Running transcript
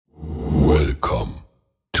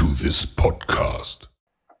this podcast.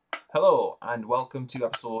 Hello, and welcome to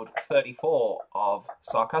episode 34 of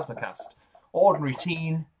Sarcasmicast. Ordinary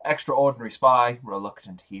teen, extraordinary spy,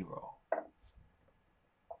 reluctant hero.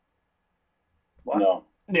 What? No,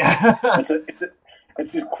 Yeah.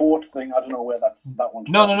 it's his quote thing. I don't know where that one's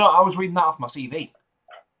No, from. I was reading that off my CV.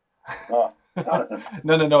 Oh,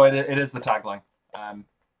 No, it is the tagline.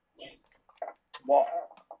 What?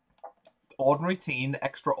 Ordinary teen,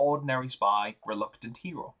 extraordinary spy, reluctant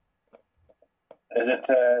hero. is it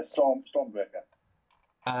Stormbreaker?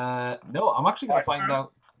 No, I'm actually going to find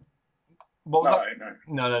out. What was that?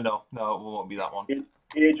 No. No, it won't be that one.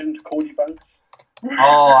 Agent Cody Banks.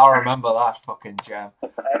 Oh, I remember that fucking gem.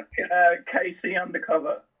 Casey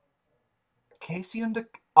Undercover. Casey under...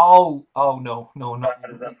 Oh, no, not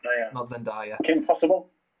Zendaya. not Zendaya. Kim Possible.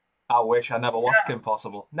 I wish I never watched Kim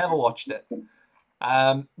Possible. Never watched it.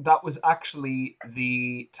 That was actually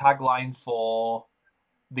the tagline for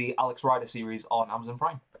the Alex Rider series on Amazon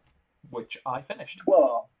Prime, which I finished.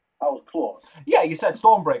 Well, I was close. Yeah, you said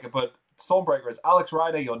Stormbreaker, but Stormbreaker is Alex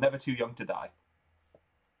Rider, you're never too young to die.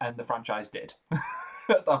 And the franchise did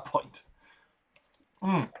at that point.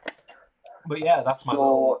 But yeah, that's my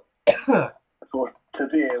little... So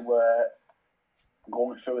today we're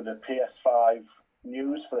going through the PS5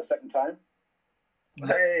 news for the second time.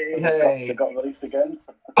 Hey. It got released again.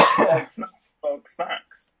 Bug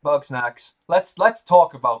snacks. Bug snacks. Let's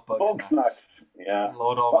talk about bug Bug snacks. Yeah.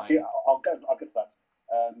 Lord almighty. Actually, I'll get to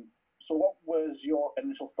that. So what was your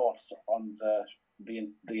initial thoughts on the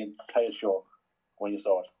entire show when you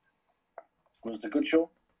saw it? Was it a good show?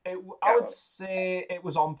 I would say it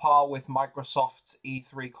was on par with Microsoft's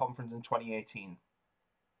E3 conference in 2018.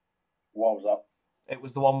 What was that? It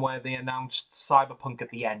was the one where they announced Cyberpunk at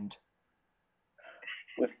the end.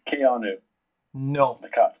 With Keanu, No, the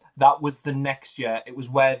cat. that was the next year. It was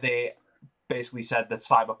where they basically said that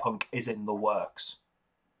Cyberpunk is in the works.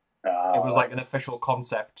 It was like an official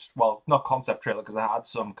concept, well, not concept trailer because it had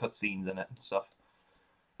some cutscenes in it and stuff.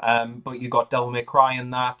 But you got Devil May Cry in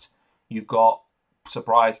that. You got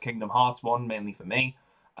surprise Kingdom Hearts 1, mainly for me.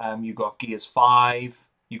 You got Gears 5.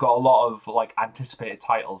 You got a lot of like anticipated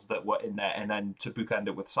titles that were in there, and then to bookend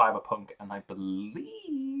it with Cyberpunk, and I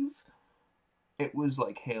believe it was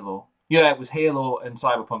like Halo. Yeah, it was Halo and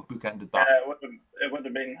Cyberpunk bookended that. Yeah, it would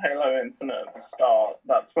have been Halo Infinite at the start.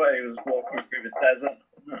 That's where he was walking through the desert.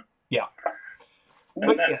 Wasn't it? Yeah. And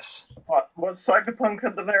But then, yes. was Cyberpunk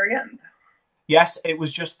at the very end? Yes, it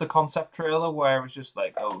was just the concept trailer where it was just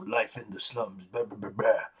like, oh, life in the slums, blah, blah, blah,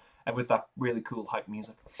 blah, and with that really cool hype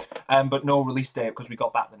music. But no release date because we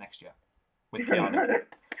got that the next year with Keanu.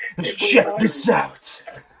 Let's check this out.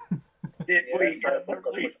 Did Yeah, we get the Cyberpunk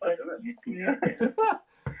got release pushed date? back, Yeah.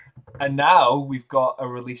 And now we've got a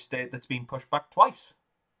release date that's been pushed back twice,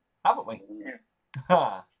 haven't we?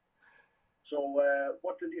 Yeah. So,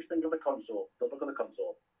 what did you think of the console? The look of the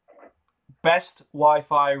console. Best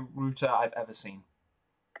Wi-Fi router I've ever seen.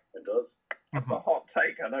 It does. A hot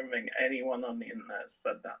take. I don't think anyone on the internet has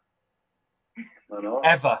said that. I know.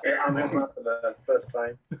 Ever. Yeah, I'm in for the first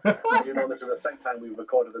time. You know, this is the second time we've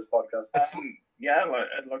recorded this podcast. Yeah,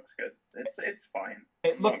 it looks good. It's fine.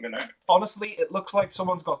 Honestly, it looks like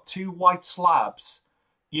someone's got two white slabs.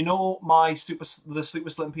 You know the Super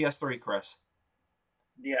Slim PS3, Chris?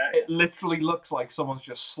 Yeah. It literally looks like someone's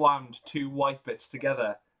just slammed two white bits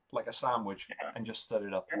together like a sandwich and just stood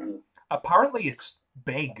it up. Mm. Apparently, it's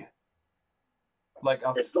big. Like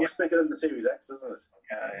It looks bigger than the Series X, doesn't it?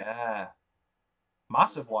 yeah,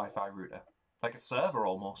 massive Wi-Fi router, like a server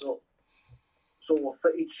almost. So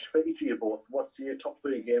for each of you both, what's your top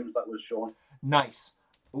 3 games that was shown? Nice.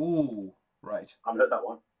 Ooh, right. I haven't heard that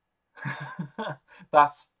one.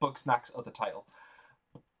 That's Bugsnax's other title.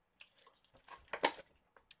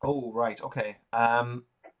 Oh, right, okay.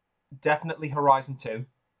 Definitely Horizon 2.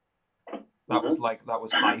 That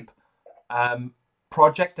was hype.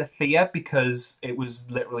 Project Athea, because it was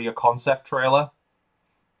literally a concept trailer.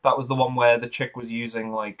 That was the one where the chick was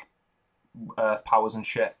using like Earth powers and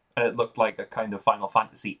shit, and it looked like a kind of Final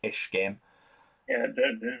Fantasy-ish game. Yeah, it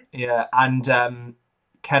did. Yeah, and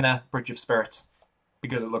Kenna, Bridge of Spirits,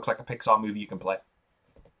 because it looks like a Pixar movie you can play.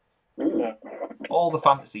 Mm. All the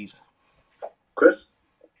fantasies. Chris?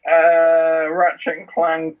 Ratchet and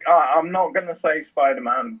Clank. I'm not going to say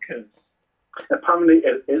Spider-Man because Apparently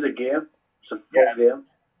it is a game. It's a full game.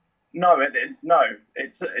 no,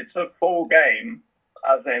 it's a full game,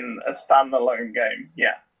 as in a standalone game.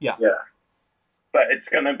 Yeah. Yeah. But it's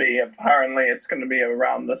going to be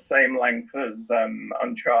around the same length as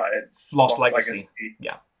Uncharted Lost Legacy.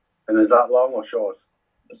 Yeah. And is that long or short?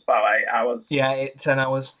 It's about 8 hours. Yeah, 10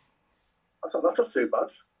 hours. That's not too bad.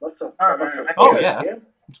 That's a Oh, full yeah. game.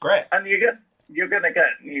 It's great. And you're gonna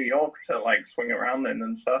get New York to like swing around in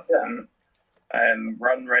and stuff, and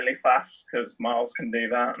run really fast because Miles can do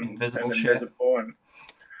that, and invisible and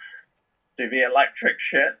do the electric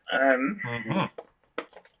shit.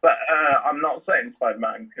 But I'm not saying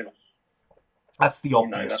Spider-Man because that's the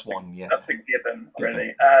obvious one. That's a given,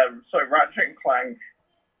 really. So Ratchet and Clank,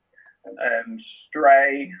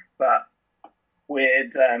 Stray, that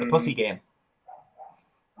weird the pussy game.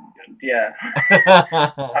 Yeah.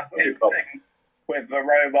 That weird thing with the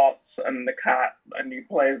robots and the cat, and you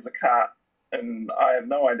play as the cat, and I have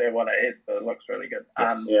no idea what it is, but it looks really good.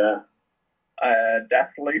 Yes. And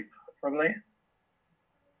Deathloop, probably.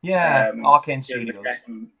 Yeah, Arcane Studios.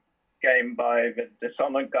 Game by the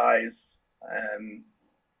Dishonored guys,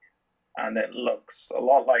 and it looks a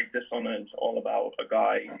lot like Dishonored, all about a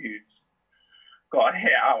guy who's got a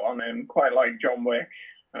hit out on him, quite like John Wick,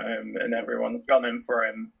 and everyone's gone in for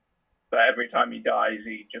him. But every time he dies,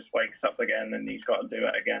 he just wakes up again, and he's got to do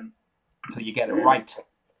it again. So you get it right.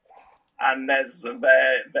 And there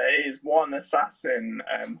is one assassin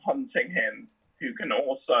hunting him who can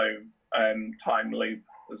also time loop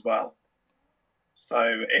as well.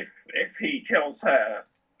 So if he kills her,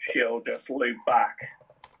 she'll just loop back,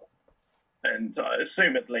 and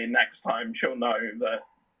assumedly next time she'll know that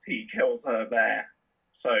he kills her there,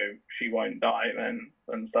 so she won't die then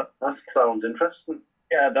and stuff. That sounds interesting.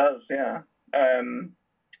 Yeah, it does. Yeah, and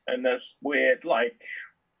there's weird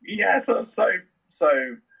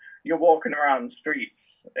so you're walking around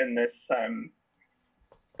streets in this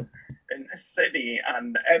city,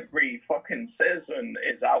 and every fucking citizen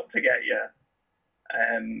is out to get you,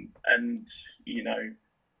 and you know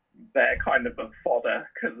they're kind of a fodder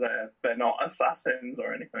because they're not assassins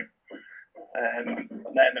or anything.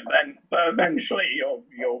 But eventually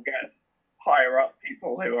you'll get higher up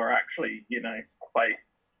people who are actually quite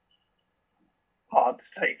hard to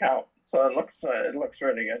take out. So it looks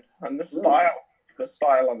really good, and the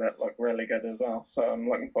style of it looked really good as well. So I'm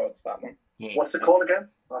looking forward to that one. Yeah. What's it called again?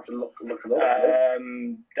 I have to look it up.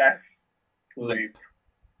 Deathloop.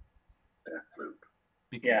 Deathloop.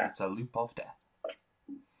 Because it's a loop of death.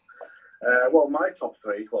 Well, my top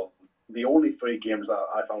three. Well, the only three games that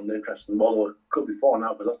I found interesting, although it could be four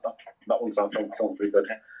now, but that one sounds pretty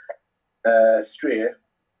good. Stray,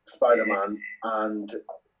 Spider-Man, and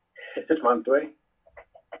Hitman 3.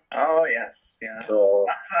 Oh yes, yeah. So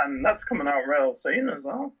that's coming out real soon as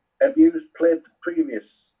well. Have you played the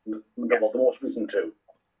previous, the most recent two?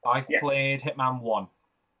 I've played Hitman 1.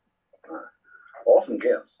 Awesome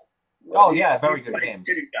games. Oh yeah, very good games.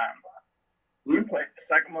 You played the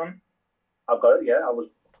second one? I've got it. Yeah, I was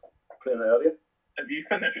playing it earlier. Have you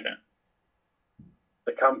finished it?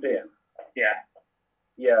 The campaign. Yeah.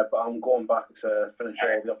 Yeah, but I'm going back to finish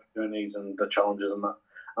all the opportunities and the challenges and that.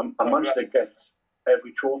 I managed to get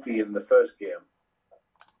every trophy in the first game.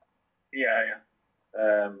 Yeah.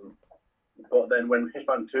 But then when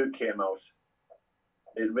Hitman 2 came out,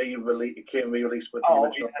 it came re-released with the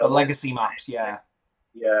original the legacy maps, yeah.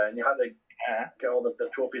 Yeah, and you had to get all the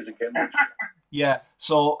trophies again. Yeah,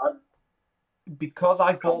 so because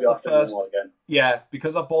I bought the first,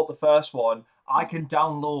 because I bought the first one, I can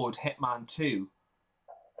download Hitman 2,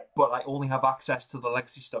 but I only have access to the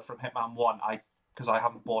legacy stuff from Hitman 1. Because I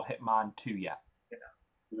haven't bought Hitman 2 yet.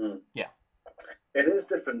 Yeah. It is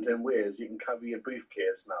different in ways. You can carry a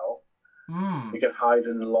briefcase now. You can hide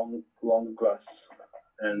in long grass.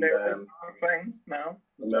 And there's a thing now.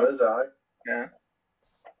 Mirror's Eye. Yeah.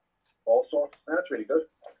 All sorts. That's really good.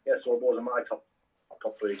 Yeah, so those are my top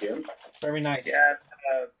three games. Very nice. Yeah,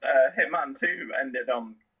 Hitman 2 ended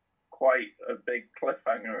on quite a big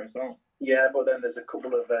cliffhanger as well. Yeah, but then there's a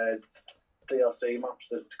couple of DLC maps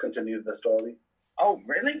that continue the story. Oh,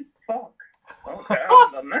 really? Fuck. Okay, I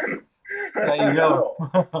haven't done them. There you go.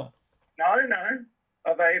 No.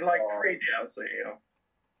 Are they like free DLC? Or?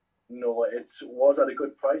 No, it was at a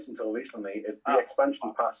good price until recently. The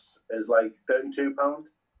expansion pass is like £32.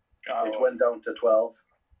 It went down to 12.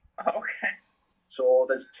 Okay. So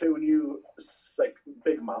there's two new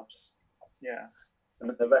big maps. Yeah.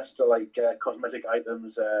 And the rest are like cosmetic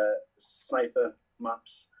items, sniper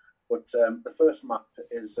maps. But the first map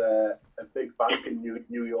is a big bank in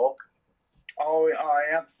New York. Oh, I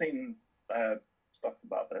have seen stuff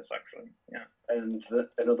about this, actually. Yeah. And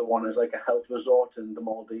another one is like a health resort in the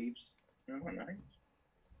Maldives. Oh, nice.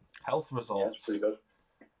 Health resort. Yeah, it's pretty good.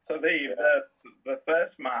 So the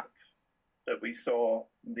first map that we saw,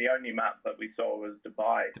 the only map that we saw was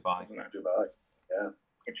Dubai. Wasn't it? Dubai, yeah.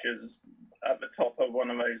 Which is at the top of one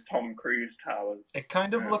of those Tom Cruise towers. It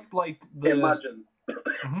kind of looked like the... Imagine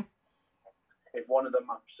if one of the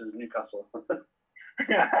maps is Newcastle.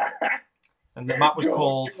 And the map was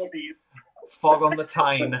called Geordie. Fog on the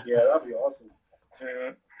Tyne. Yeah, that'd be awesome.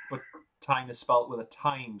 Yeah. But Tyne is spelt with a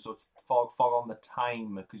time, so it's fog on the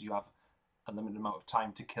time, because you have a limited amount of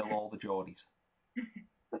time to kill all the Geordies.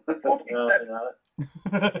 47.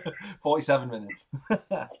 47 minutes.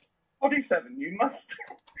 47.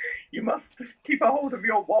 You must keep a hold of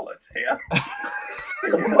your wallet here.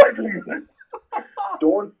 You might lose it.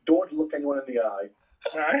 Don't look anyone in the eye.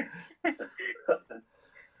 No.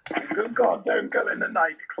 Good God, don't go in a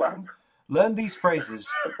nightclub. Learn these phrases.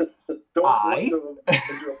 Don't I- go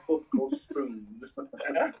into a book called Spoons.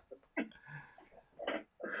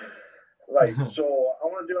 Right, so I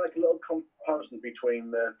want to do like a little comparison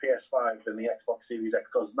between the PS5 and the Xbox Series X,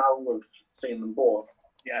 because now we've seen them both.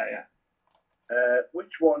 Yeah.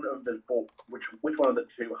 Which one of the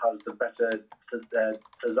two has the better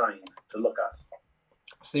design to look at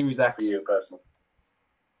Series for X. you personally?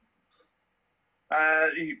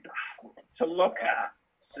 To look at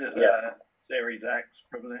Series X,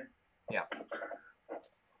 probably. Yeah.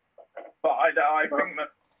 But I think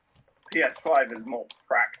that PS5 is more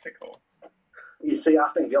practical. You see, I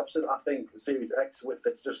think the opposite. I think Series X, with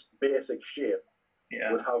its just basic shape,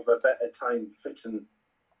 Yeah. would have a better time fitting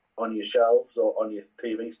on your shelves or on your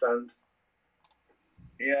TV stand.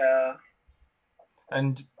 Yeah.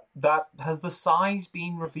 And that has the size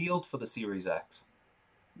been revealed for the Series X?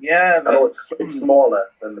 Yeah. I know it's smaller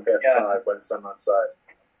than the PS5 when it's on that side.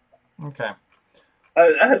 Okay.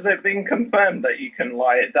 Has it been confirmed that you can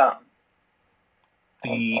lie it down?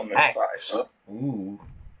 The on this X. side, Ooh.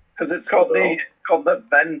 Because it's got the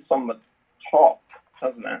vents on the top,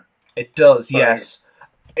 hasn't it? It does, So- yes.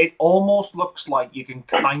 It almost looks like you can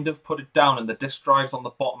kind of put it down and the disk drive's on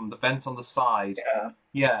the bottom, the vents on the side. Yeah.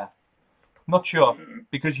 Yeah. Not sure. Mm.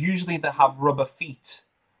 Because usually they have rubber feet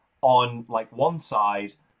on like one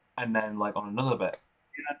side and then like on another bit.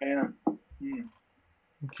 Yeah. Mm.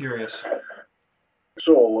 I'm curious.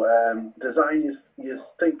 So, design, you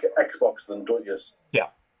think Xbox then, don't you? Yeah.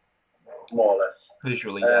 More or less.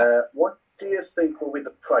 Visually, yeah. What do you think will be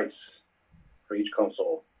the price for each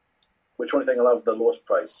console? Which one do you think will have the lowest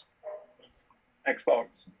price?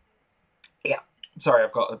 Xbox. Sorry,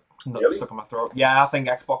 I've got a nut Really? stuck in my throat. Yeah, I think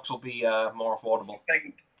Xbox will be more affordable.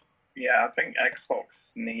 I think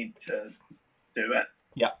Xbox need to do it.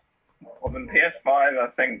 Yeah. Well, than PS5, I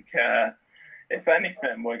think if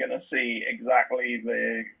anything, we're going to see exactly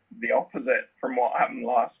the opposite from what happened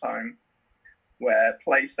last time, where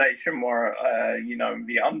PlayStation were,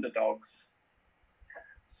 the underdogs,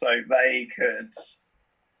 so they could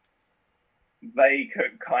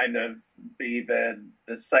kind of be the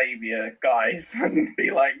savior guys and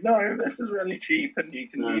be like, no, this is really cheap and you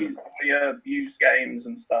can use your used games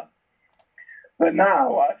and stuff. But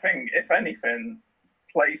now, I think, if anything,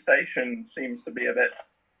 PlayStation seems to be a bit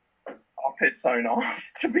up its own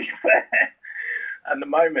arse, to be fair. At the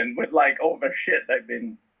moment, with like all the shit they've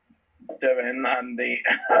been doing and the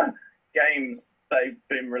games they've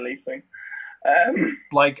been releasing.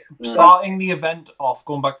 Like, starting the event off,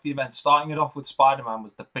 going back to the event, starting it off with Spider-Man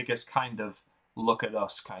was the biggest kind of look at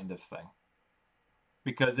us kind of thing.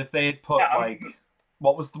 Because if they had put,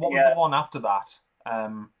 what was the one after that?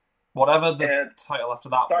 Whatever the title after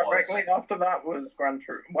that directly was. after that was Gran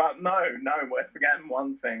Turismo. Well, no, we're forgetting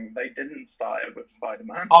one thing. They didn't start it with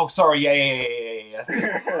Spider-Man. Oh, sorry, yeah.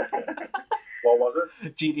 What was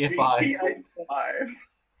it? GTA 5. GTA 5.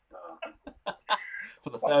 For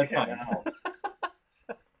the third time.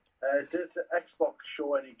 Did Xbox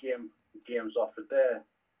show any games off at their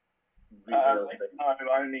reveal thing? No,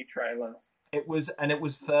 only trailers. It was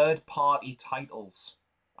third-party titles,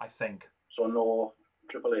 I think. So no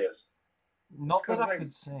AAAs? Not that Because I they-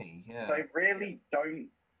 could see, yeah. They really don't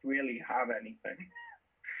have anything.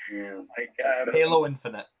 Yeah. Like Halo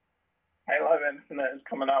Infinite. Halo Infinite is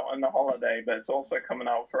coming out on the holiday, but it's also coming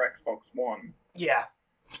out for Xbox One. Yeah.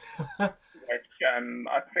 Which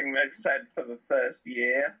I think they've said for the first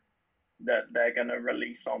year that they're going to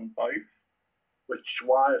release on both.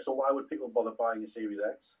 Why would people bother buying a Series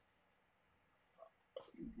X?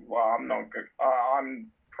 Well, I'm not good.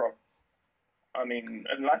 I mean,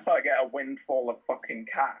 unless I get a windfall of fucking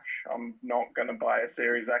cash, I'm not going to buy a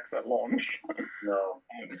Series X at launch. No.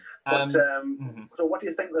 But, mhm. So what do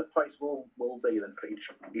you think the price will be then for each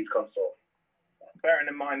console? Bearing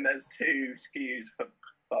in mind there's 2 SKUs for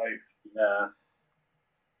both. Yeah.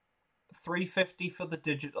 $350 for the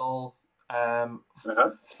digital,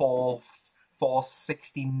 Uh-huh. for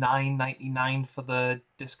 $469.99 for the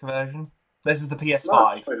disc version. This is the No,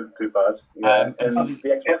 PS5. it's not too bad. Yeah. and and for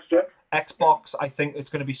the Xbox, Jack? Xbox, I think it's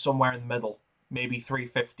going to be somewhere in the middle. Maybe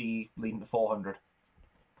 $350 leading to $400.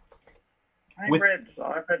 I read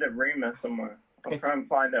a rumor somewhere. I'll try and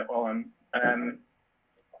find it while I'm.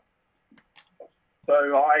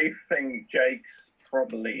 So I think Jake's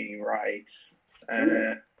probably right.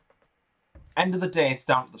 End of the day, it's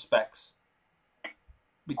down to the specs.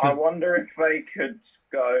 I wonder if they could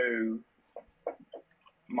go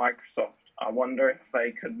Microsoft. I wonder if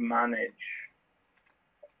they could manage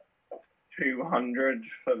 200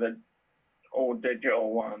 for the all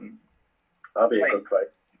digital one. That'd be a good play.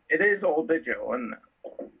 It is all digital, isn't it?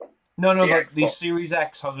 No, the Series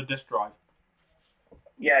X has a disc drive.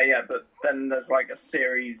 Yeah, but then there's like a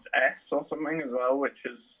Series S or something as well, which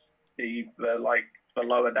is the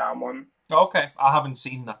lower down one. Okay, I haven't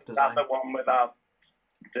seen that design. That's the one without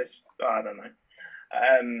disc. I don't know.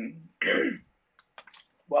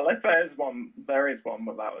 Well, if there is one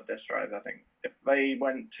without a disc drive. I think if they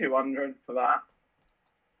went 200 for that,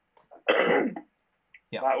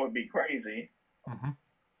 yeah, that would be crazy. Mm-hmm.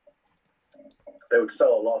 They would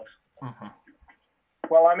sell a lot. Mm-hmm.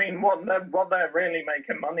 Well, I mean, what they're really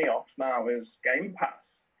making money off now is Game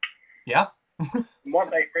Pass. Yeah.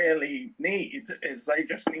 What they really need is they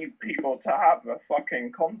just need people to have a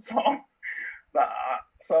fucking console.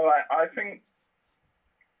 So I think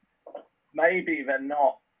maybe they're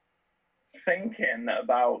not thinking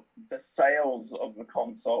about the sales of the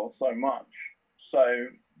console so much. So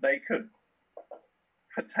they could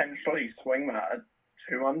potentially swing that at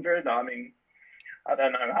 200. I mean, I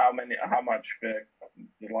don't know how much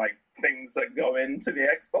like things that go into the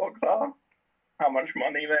Xbox are, how much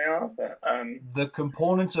money they are. But the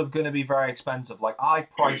components are going to be very expensive. Like I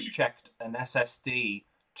price checked an SSD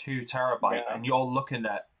 2 terabyte, and you're looking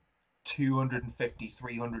at 250,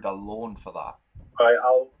 300 alone for that. Right,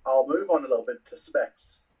 I'll move on a little bit to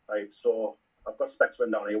specs. Right, so I've got specs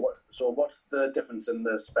written down here. What's the difference in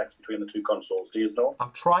the specs between the two consoles? Do you know?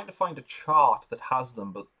 I'm trying to find a chart that has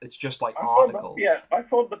them, but it's just like articles. I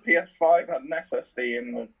thought the PS5 had an SSD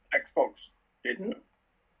and the Xbox didn't.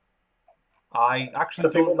 I actually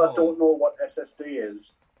don't know. For people that don't know what SSD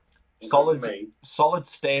is, solid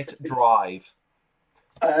state drive.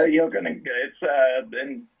 You're gonna get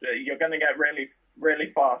really,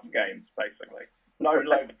 really fast games, basically. No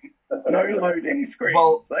loading screens.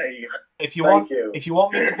 Well, if you want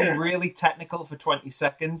me to be really technical for 20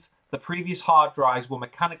 seconds, the previous hard drives were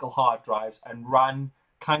mechanical hard drives and ran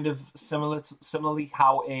kind of similarly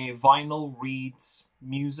how a vinyl reads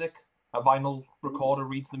music. A vinyl recorder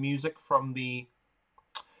reads the music from the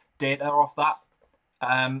data off that.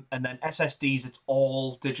 And then SSDs, it's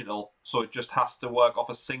all digital, so it just has to work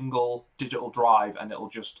off a single digital drive, and it'll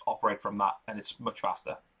just operate from that, and it's much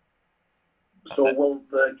faster. So will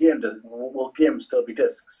games still be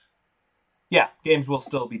discs? Yeah, games will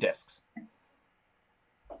still be discs.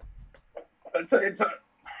 At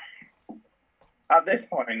this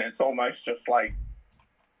point, it's almost just like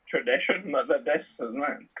tradition that they're discs, isn't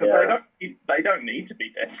it? Because they don't need to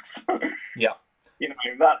be discs. Yeah. You know,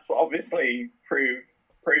 that's obviously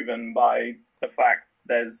proven by the fact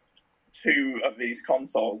there's 2 of these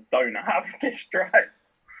consoles don't have disc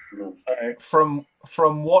drives. So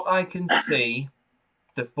from what I can see,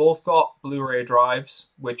 they've both got Blu-ray drives,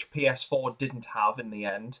 which PS4 didn't have in the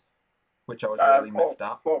end, which I was really miffed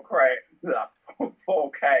at.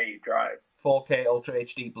 4K drives. 4K Ultra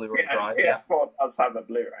HD Blu-ray drives. PS4 does have a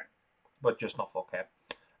Blu-ray, but just not 4K.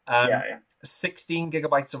 16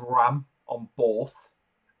 gigabytes of RAM on both.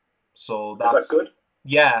 So that's... Is that good?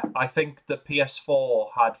 Yeah, I think the PS4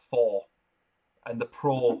 had 4, and the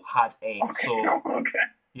Pro had 8. Okay.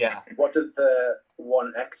 Yeah. What did the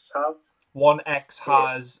One X have? One X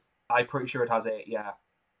has... I'm pretty sure it has 8, yeah.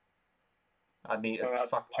 I need to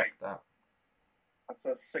fact check that. That's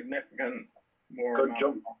a significant more good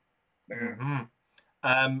jump. Yeah.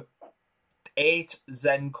 Mm-hmm. 8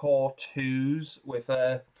 Zen Core 2s with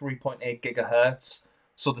a 3.8 gigahertz.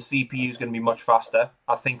 So the CPU is going to be much faster.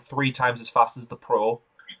 I think 3 times as fast as the Pro.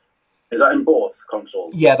 Is that in both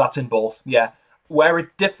consoles? Yeah, that's in both. Yeah. Where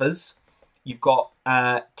it differs, you've got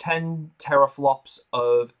 10 teraflops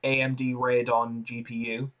of AMD Radeon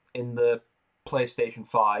GPU in the PlayStation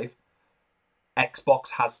 5.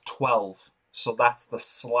 Xbox has 12. So that's the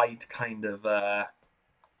slight kind of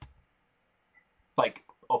like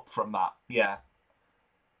up from that. Yeah.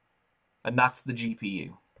 And that's the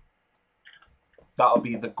GPU. That'll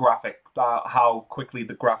be the graphic, how quickly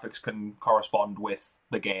the graphics can correspond with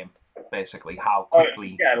the game, basically. How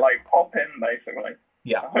quickly... like pop-in, basically.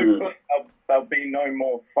 Yeah. Hopefully there'll be no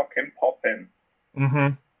more fucking pop-in.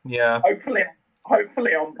 Mm-hmm. Yeah.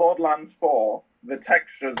 Hopefully on Borderlands 4, the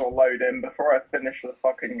textures will load in before I finish the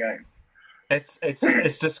fucking game. It's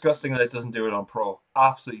disgusting that it doesn't do it on Pro.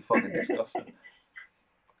 Absolutely fucking disgusting.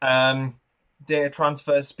 data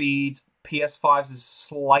transfer speed. PS5's is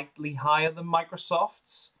slightly higher than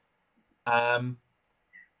Microsoft's. Oh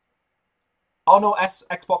no,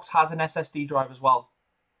 Xbox has an SSD drive as well.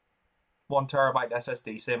 1 terabyte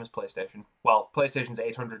SSD, same as PlayStation. Well, PlayStation's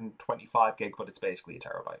 825 gig, but it's basically a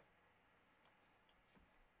terabyte.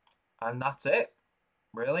 And that's it,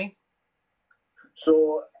 really.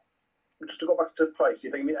 So, just to go back to price,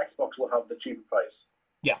 you think the Xbox will have the cheaper price?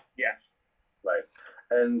 Yeah. Yes. Right.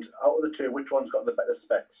 And out of the two, which one's got the better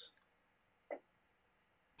specs?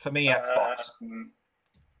 For me, Xbox.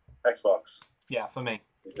 Xbox. Yeah, for me.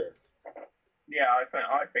 Okay. Yeah,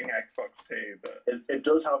 I think Xbox too, but it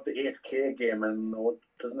does have the 8K gaming mode,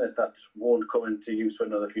 doesn't it? That won't come into use for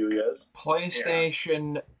another few years.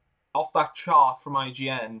 PlayStation, off that chart from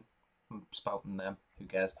IGN, I'm spouting them, who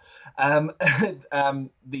cares?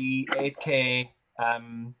 The 8K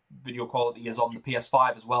video quality is on the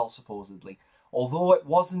PS5 as well, supposedly. Although it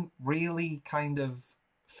wasn't really kind of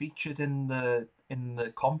featured in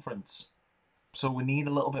the conference. So we need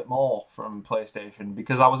a little bit more from PlayStation,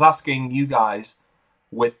 because I was asking you guys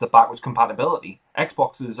with the backwards compatibility.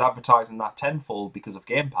 Xbox is advertising that tenfold because of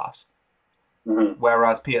Game Pass. Mm-hmm.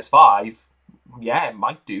 Whereas PS5, yeah, it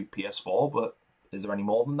might do PS4, but is there any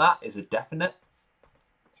more than that? Is it definite?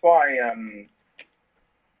 that's why,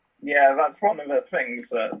 yeah, that's one of the things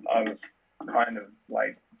that I was kind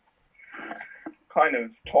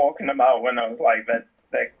of talking about when I was like,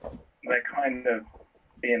 they're kind of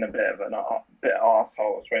being a bit of bit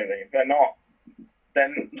arseholes, really. They're not.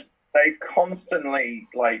 Then they've constantly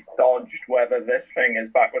dodged whether this thing is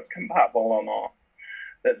backwards compatible or not.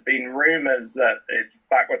 There's been rumors that it's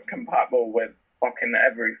backwards compatible with fucking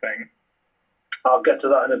everything. I'll get to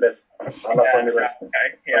that in a bit. I'll have on my list.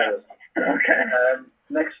 Okay. Yeah. Okay.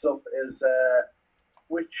 Next up is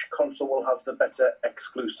which console will have the better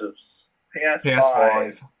exclusives?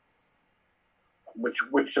 PS5. Which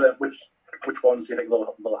ones do you think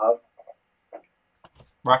they'll have?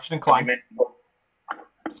 Ratchet and Clank.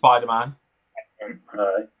 Spider-Man.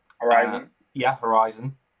 Horizon. Yeah,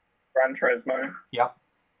 Horizon. Gran Turismo. Yep.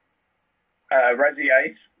 Resi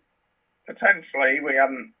 8. Potentially, we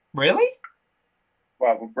haven't. Really?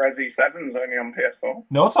 Well, Resi 7's only on PS4.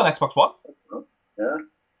 No, it's on Xbox One. Yeah.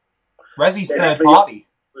 Resi's third party.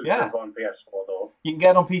 Yeah. On PS4 though. You can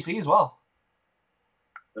get it on PC as well.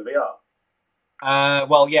 The VR.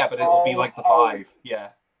 Well, yeah, but it'll be like the 5. Yeah.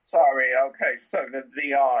 Sorry. Okay, so the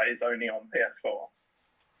VR is only on PS4.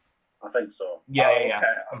 I think so. Yeah. Okay.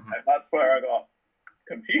 Mm-hmm. That's where I got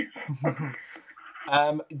confused.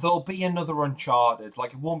 There'll be another Uncharted.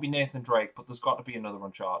 It won't be Nathan Drake, but there's got to be another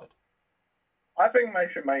Uncharted. I think they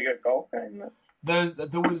should make a golf game. There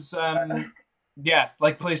was, yeah,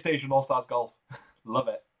 PlayStation All Stars Golf. Love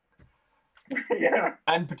it. Yeah.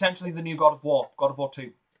 And potentially the new God of War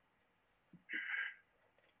 2.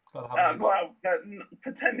 Well,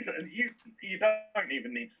 potentially, you don't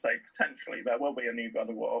even need to say potentially. There will be a new God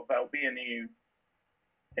of War. There'll be a new.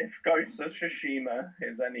 If Ghost of Tsushima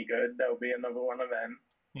is any good, there'll be another one of them.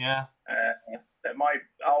 Yeah. There might.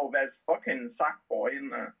 Oh, there's fucking Sackboy, isn't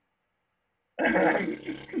there?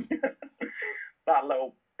 That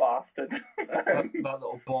little bastard. that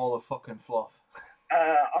little ball of fucking fluff.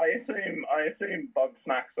 I assume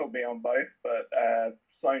Bugsnax will be on both, but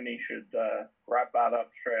Sony should grab that up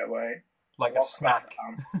straight away. Like a snack.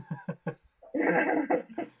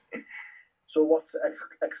 So what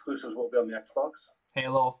exclusives will be on the Xbox?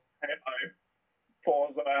 Halo,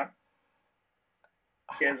 Forza,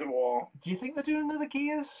 Gears of War. Do you think they're doing another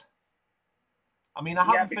Gears? I mean, I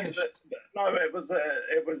haven't finished.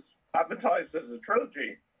 It was advertised as a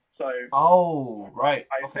trilogy. So. Oh, right.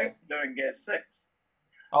 I think they're doing Gears 6.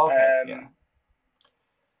 Okay. Yeah.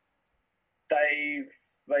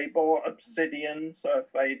 They bought Obsidian, so if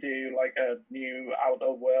they do a new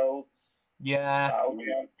Outer Worlds, that'll be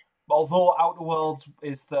on. Although Outer Worlds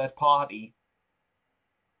is third party.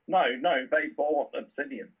 No, they bought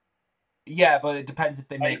Obsidian. Yeah, but it depends if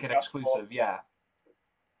they make it exclusive. Yeah.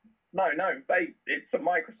 No, it's a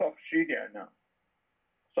Microsoft studio now,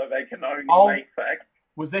 so they can only make for.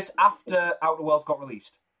 Was this after Outer Worlds got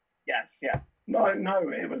released? Yes, yeah. No,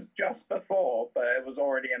 it was just before, but it was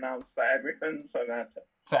already announced for everything, so that's it.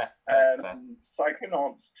 Fair.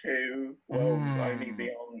 Psychonauts 2 will only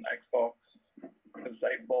be on Xbox because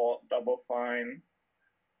they bought Double Fine.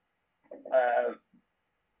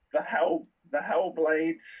 The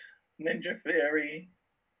Hellblade, Ninja Theory.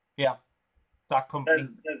 Yeah, that company.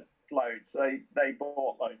 There's loads. They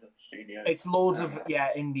bought loads of studios. It's loads of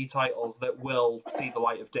indie titles that will see the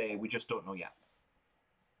light of day. We just don't know yet.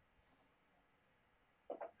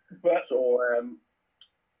 But so,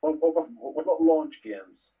 what about launch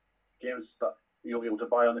games? games that you'll be able to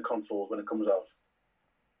buy on the consoles when it comes out?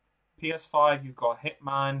 PS5, you've got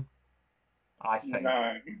Hitman. I think.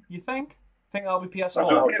 No. You think? Think that'll be That's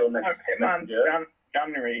PS4? not until next Hitman's year.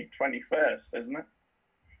 January 21st, isn't it?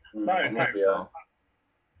 No, I no. think so.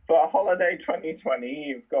 For holiday 2020,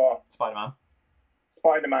 you've got Spider-Man.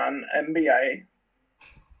 Spider-Man, NBA,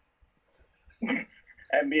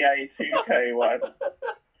 NBA 2K, whatever.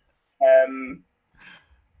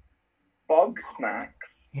 Bug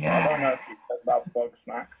Snacks. Yeah. I don't know if you've heard about Bug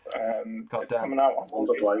Snacks. God It's damn. coming out on Once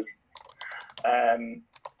or twice.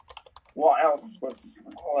 What else was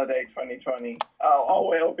holiday 2020?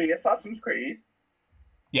 Oh, it'll be Assassin's Creed.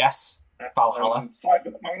 Yes. Valhalla.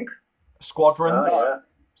 Cyberpunk. Squadrons. Yeah.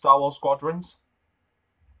 Star Wars Squadrons.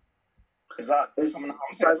 Is that Is coming out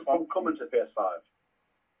on Cyberpunk PS5? coming to PS5?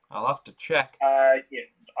 I'll have to check. Yeah,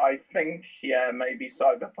 I think, maybe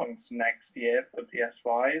Cyberpunk's next year for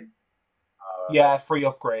PS5. Yeah, free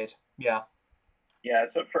upgrade. Yeah. Yeah,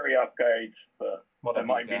 it's a free upgrade, but Whatever it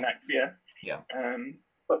might you be get. next year. Yeah.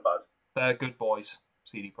 Not bad. They're good boys.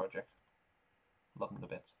 CD Projekt. Love them to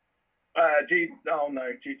bits.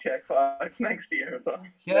 GTA 5's next year as well.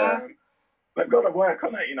 Yeah. They've got to work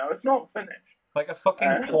on it, it's not finished. Like a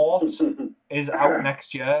fucking port is out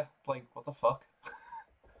next year. Like, what the fuck?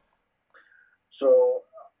 So,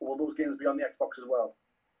 will those games be on the Xbox as well?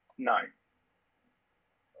 No.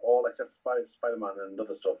 All except Spider-Man and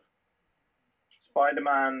other stuff?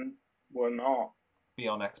 Spider-Man will not. Be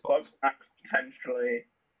on Xbox. Bug Snacks potentially.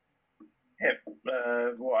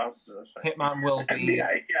 What else did I say? Hitman will be. NBA,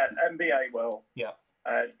 yeah, NBA will. Yeah.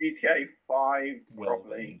 GTA 5 Will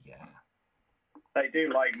probably. be, yeah. They do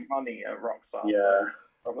like money at Rockstar. Yeah.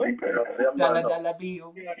 So probably. They haven't got enough.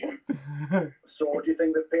 So, do you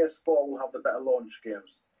think that PS4 will have the better launch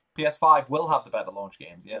games? PS5 will have the better launch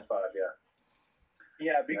games, yeah. PS5, yeah.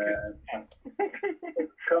 Yeah, because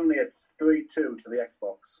Currently, it's 3-2 to the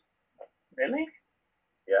Xbox. really?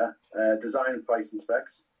 Yeah. Design, price, and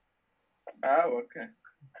specs. Oh, okay.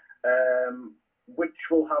 Which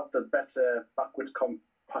will have the better backwards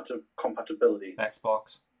compatibility?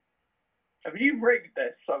 Xbox. Have you rigged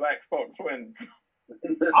this so Xbox wins?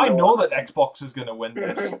 I know that Xbox is going to win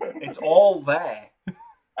this. It's all there.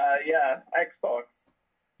 Yeah, Xbox.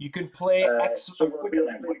 You can play X. So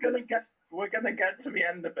We're gonna get to the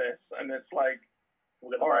end of this, and it's like,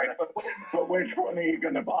 we're gonna all buy right, an but which one are you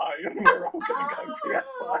gonna buy? And we're all gonna go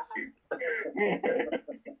PS5.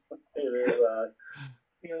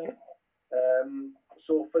 Yeah.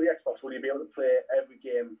 So for the Xbox, will you be able to play every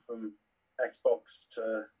game from Xbox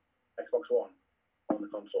to Xbox One on the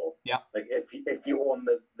console? Yeah. Like if you own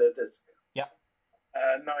the disc. Yeah.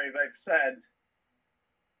 No, they've said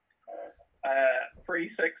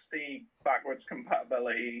 360 backwards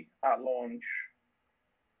compatibility at launch,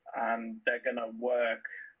 and they're gonna work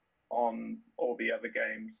on all the other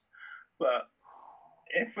games. But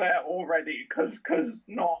if they're already, because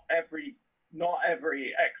not every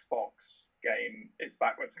Xbox game is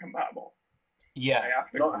backwards compatible. Yeah. They have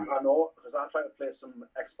to. I know, because I tried to play some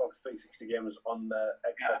Xbox 360 games on the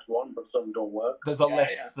Xbox One, but some don't work. There's a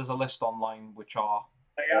list. Yeah. There's a list online which are.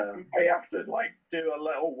 They have to like do a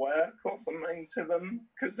little work or something to them,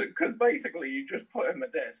 because basically you just put in the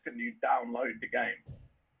disc and you download the game.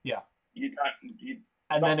 Yeah.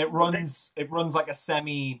 And then it runs like a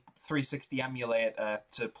semi 360 emulator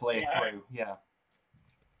to play through. Yeah.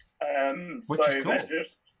 Which so is cool.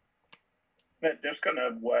 they're just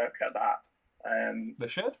gonna work at that. They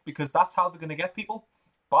should, because that's how they're gonna get people.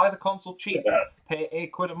 Buy the console cheap.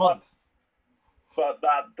 Pay £8 a month. But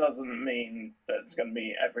that doesn't mean that it's going to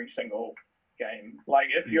be every single game. Like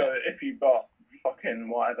if you've got fucking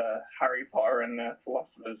whatever Harry Potter and the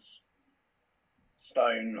Philosopher's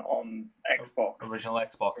Stone on Xbox, Original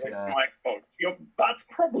Xbox, yeah. Xbox, that's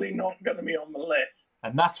probably not going to be on the list.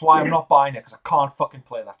 And that's why I'm not buying it, because I can't fucking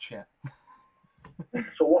play that shit.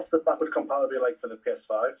 So what's the backwards compatibility like for the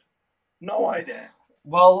PS5? No idea.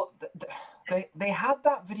 Well, they had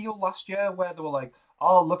that video last year where they were like,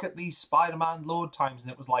 oh, look at these Spider-Man load times, and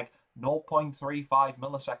it was like 0.35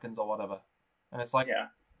 milliseconds or whatever. And it's like,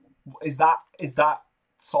 is that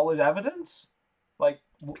solid evidence? Like,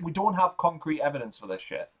 we don't have concrete evidence for this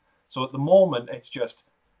shit. So at the moment, it's just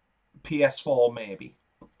PS4 maybe.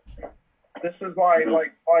 This is why,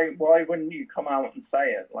 why wouldn't you come out and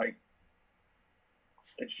say it? Like,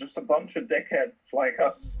 it's just a bunch of dickheads like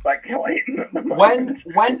us speculating at the moment.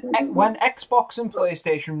 When Xbox and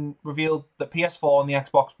PlayStation revealed the PS4 and the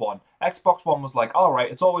Xbox One was like, all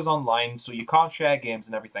right, it's always online, so you can't share games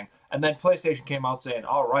and everything. And then PlayStation came out saying,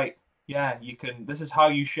 all right, yeah, you can. This is how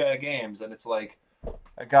you share games, and it's like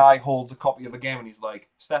a guy holds a copy of a game and he's like,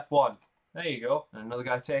 step 1, There you go. And another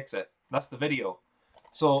guy takes it. That's the video.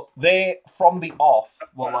 So they, from the off,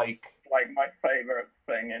 were That's like my favorite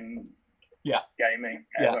thing in gaming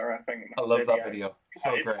ever. I think. I love that video.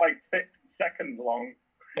 So it's great. like 50 seconds long.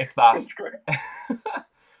 If that. It's great.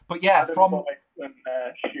 But yeah, from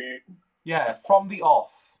shoot. Yeah, from the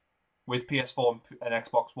off with PS4 and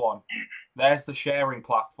Xbox One, there's the sharing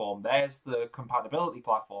platform. There's the compatibility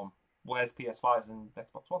platform. Where's PS5s and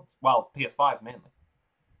Xbox One? Well, PS5s mainly.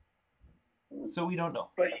 So we don't know.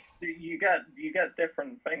 But you get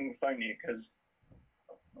different things, don't you? Because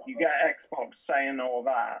you get Xbox saying all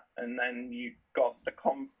that, and then you got the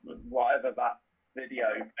whatever that video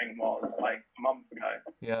thing was like a month ago.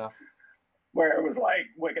 Yeah. Where it was like,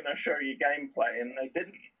 we're going to show you gameplay, and they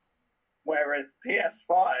didn't. Whereas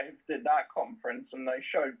PS5 did that conference, and they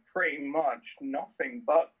showed pretty much nothing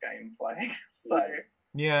but gameplay. So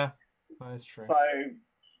yeah, that is true. So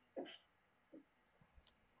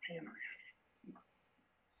you know.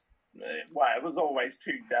 Well, it was always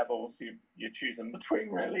two devils you're choosing between,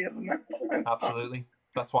 really, isn't it? Absolutely.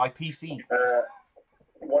 That's why PC.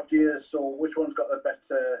 Which one's got the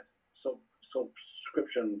better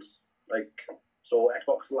subscriptions? Like, so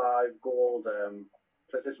Xbox Live, Gold,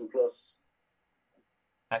 PlayStation Plus,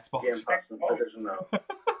 Xbox. Game Pass, and PlayStation Now.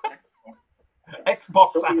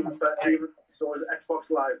 Xbox. So is Xbox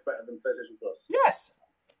Live better than PlayStation Plus? Yes.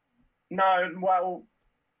 No, well,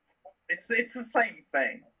 it's the same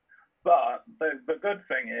thing. But the good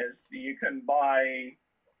thing is you can buy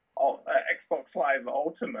Xbox Live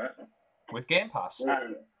Ultimate with Game Pass.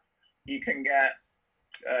 And you can get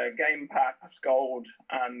Game Pass Gold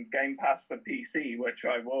and Game Pass for PC, which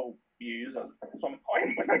I will use at some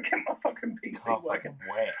point when I get my fucking PC working.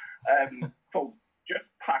 For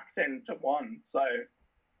just packed into one. So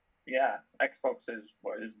yeah, Xbox is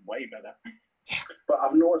way better. But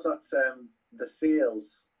I've noticed that the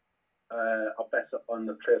sales are better on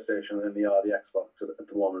the PlayStation than they are the Xbox at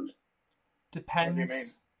the moment.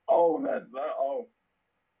 Depends. What do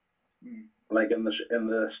you mean? Like in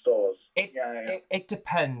the stores. It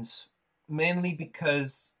depends, mainly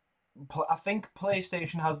because I think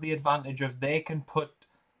PlayStation has the advantage of they can put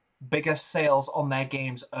bigger sales on their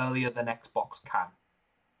games earlier than Xbox can.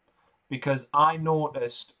 Because I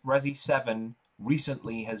noticed Resi 7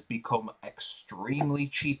 recently has become extremely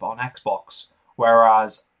cheap on Xbox,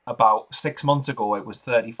 whereas about 6 months ago it was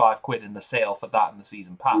 35 quid in the sale for that and the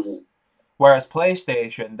season pass. Mm-hmm. Whereas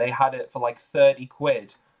PlayStation, they had it for like 30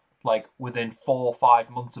 quid like within 4 or 5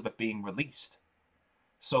 months of it being released.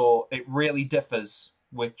 So it really differs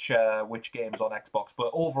which games on Xbox. But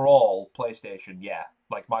overall, PlayStation, yeah.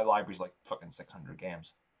 Like my library's like fucking 600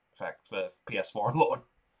 games. In fact, for PS4 alone.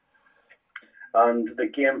 And the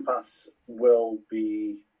Game Pass will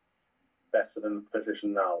be better than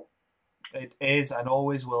PlayStation Now. It is and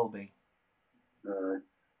always will be.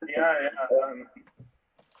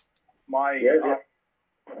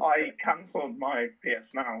 I cancelled my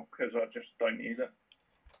PS Now because I just don't use it.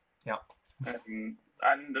 Yeah.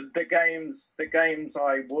 And the games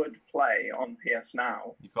I would play on PS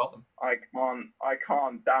Now, you've got them. I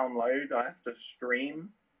can't download. I have to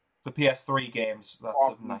stream. The PS3 games, that's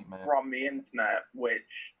a nightmare. From the internet,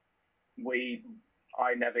 which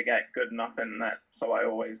I never get good enough internet, so I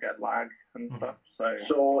always get lag and stuff.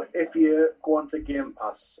 So if you go onto Game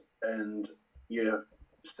Pass and you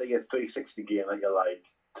see a 360 game that you like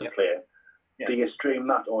to play, do you stream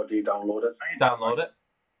that or do you download it? Download it.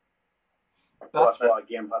 That's why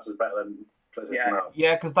Game Pass is better than PlayStation Now.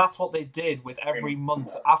 Yeah, because that's what they did with every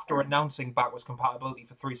month after announcing backwards compatibility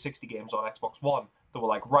for 360 games on Xbox One. They were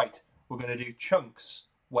like, right, we're going to do chunks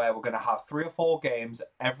where we're going to have 3 or 4 games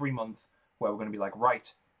every month where we're going to be like,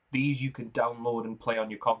 right, these you can download and play on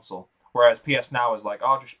your console. Whereas PS Now is like,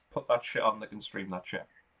 oh, just put that shit on that can stream that shit.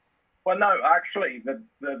 Well, no, actually,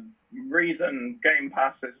 the reason Game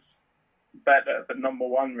Pass is better, the number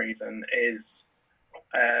one reason is,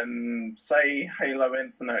 say Halo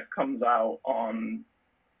Infinite comes out on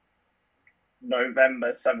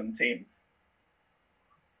November 17th.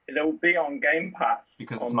 It'll be on Game Pass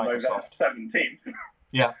because on it's Microsoft. November 17th.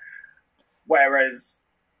 Yeah. Whereas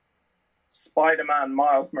Spider-Man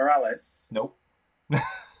Miles Morales nope.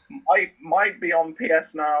 might be on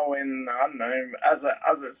PS Now in, I don't know, as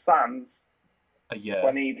it stands, a year,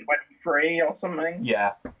 2023 or something.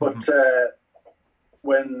 Yeah. But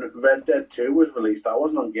when Red Dead 2 was released, that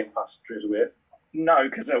wasn't on Game Pass straight away. No,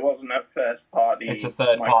 because it wasn't a first party. It's a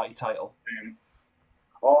third party title.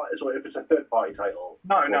 Oh, so if it's a third party title,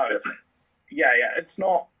 no. Yeah. It's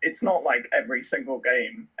not like every single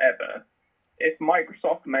game ever. If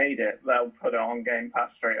Microsoft made it, they'll put it on Game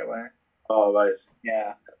Pass straight away. Oh, right.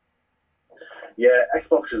 Yeah. Yeah,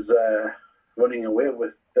 Xbox is running away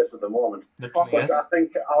with this at the moment. Literally But is. I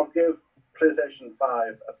think I'll give PlayStation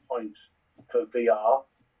 5 a point for VR.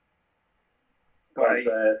 Because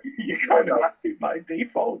you kind of have to by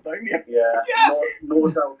default, don't you? Yeah. No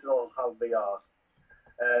doubt it'll have VR.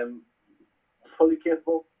 Fully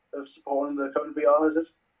capable of supporting the current VR, is it?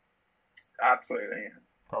 Absolutely.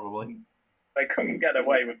 Probably. They couldn't get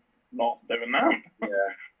away with not doing that.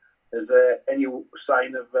 Yeah. Is there any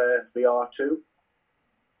sign of VR 2?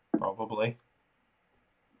 Yeah, Probably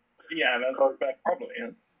there probably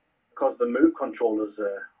is. Because the Move controller's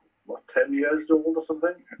 10 years old or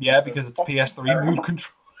something? Yeah, because it's PS3 Move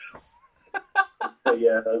controllers.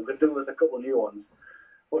 Yeah, they're doing with a couple of new ones.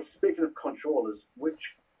 But speaking of controllers,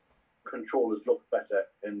 which controllers look better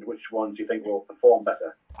and which ones do you think will perform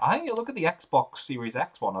better? I think you look at the Xbox Series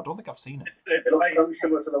X one. I don't think I've seen it. It looks very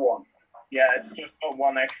similar to the one. Yeah, it's just got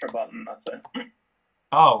one extra button, that's it.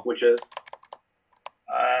 Oh. Which is?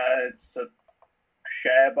 It's a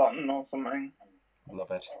share button or something.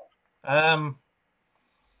 Love it. I'm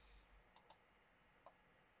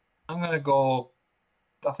going to go,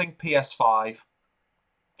 I think PS5.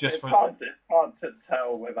 It's hard to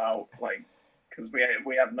tell without, like, because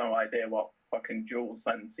we have no idea what fucking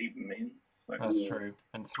DualSense even means. So. That's true.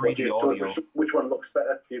 And 3D audio. Which one looks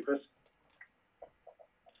better to you, Chris?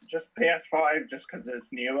 Just PS5, just because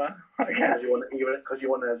it's newer, I guess. Because you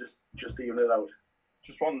want to just even it out.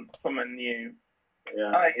 Just want something new.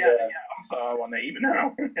 Yeah. Also, I want to even it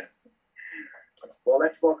out. Well,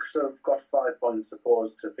 Xbox have got 5 points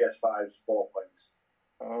opposed to PS5's 4 points.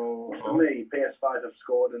 Oh. For me, PS5 have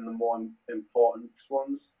scored in the more important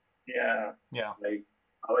ones. Yeah. Yeah. Like,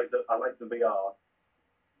 I like the VR.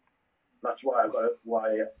 That's why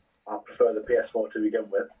I prefer the PS4 to begin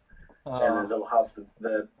with, and it'll have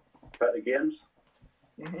the better games.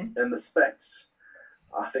 Mm-hmm. And the specs,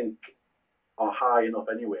 I think, are high enough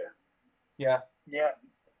anyway. Yeah. Yeah.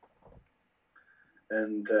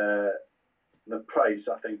 And the price,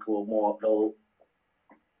 I think, they'll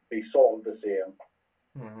be sort of the same.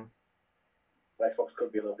 Mm-hmm. Xbox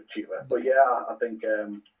could be a little bit cheaper, but yeah, I think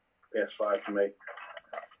PS5 for me.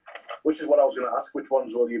 Which is what I was going to ask. Which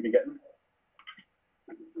ones will you be getting?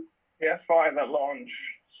 PS5 at launch,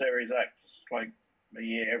 Series X, like a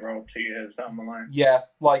year or 2 years down the line. Yeah,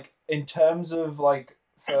 like in terms of like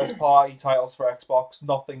first party titles for Xbox,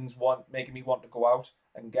 nothing's making me want to go out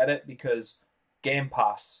and get it because Game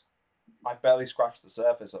Pass, I've barely scratched the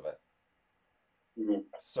surface of it. Mm-hmm.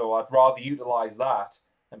 So I'd rather utilize that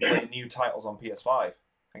and play new titles on PS5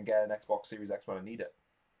 and get an Xbox Series X when I need it.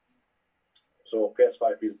 So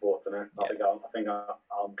PS5 is both, and I think I'm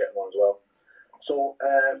getting one as well. So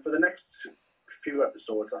for the next few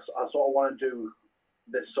episodes, I sort of want to do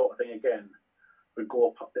this sort of thing again. We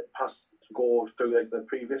go through like the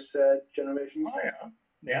previous generations. Oh yeah,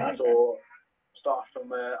 yeah. So start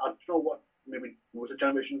from I don't know what, maybe was it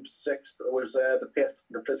Generation 6 that was the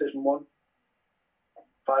PlayStation 1,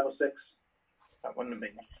 5 or 6. That wouldn't have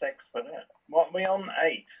been 6, would it? What are we on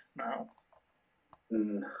 8 now?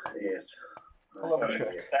 Yes. I'll have a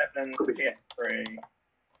check. 7 PS3,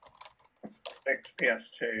 6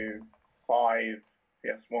 PS2, 5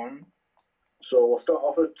 PS1. So we'll start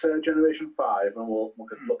off at Generation 5, and we'll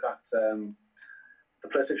look at the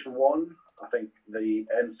PlayStation 1, I think the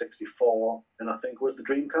N64, and I think was the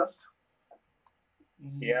Dreamcast.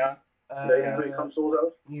 Yeah. The 3 consoles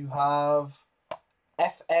out. You have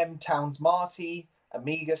FM Towns Marty,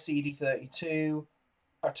 Amiga CD32,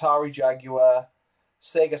 Atari Jaguar,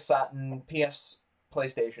 Sega Saturn,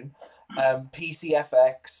 PlayStation,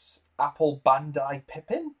 PCFX, Apple Bandai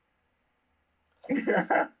Pippin,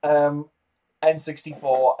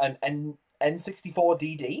 N64, and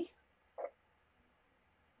N64DD.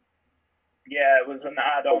 Yeah, it was an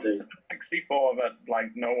add-on to the 64 that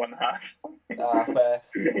like no one had. Fair.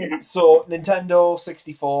 So Nintendo,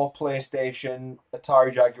 64, PlayStation,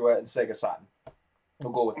 Atari Jaguar, and Sega Saturn.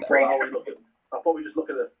 We'll go with that. I'll probably just look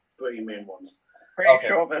at the 3 main ones. Pretty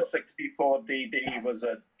sure the 64 DD was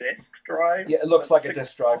a disk drive. Yeah, it looks like a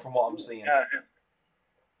disk drive from what I'm seeing. Yeah.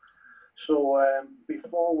 So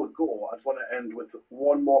before we go, I just want to end with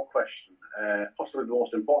one more question, possibly the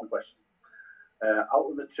most important question. Out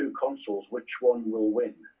of the 2 consoles, which one will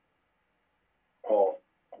win? Or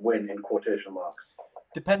win in quotation marks?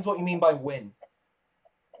 Depends what you mean by win.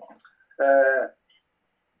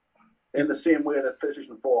 In the same way that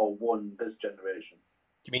PlayStation 4 won this generation.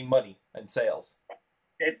 You mean money and sales?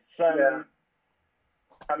 It's, yeah.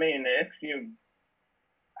 I mean, if you...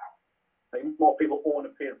 Like, more people own a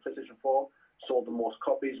PlayStation 4, sold the most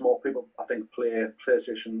copies, more people, I think, play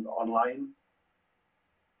PlayStation Online.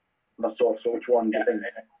 That's all. So which one do you think?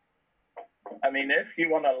 I mean, if you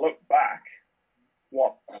want to look back,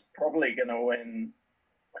 what's probably going to win.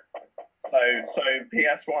 So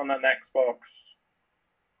PS1 and Xbox.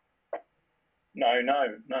 No.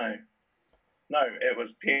 It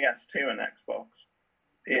was PS2 and Xbox.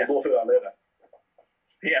 We'll go through that later.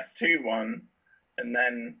 PS2 won, and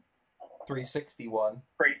then 360 won.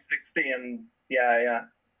 360 and yeah.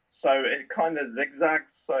 So it kind of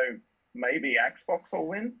zigzags. So maybe Xbox will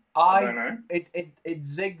win. I don't know. It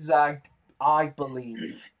zigzagged, I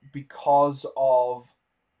believe, because of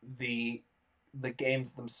the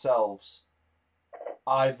games themselves,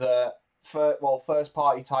 either first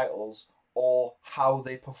party titles or how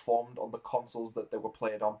they performed on the consoles that they were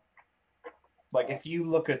played on. Like, if you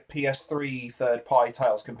look at PS3 third party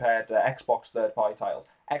titles compared to Xbox third party titles,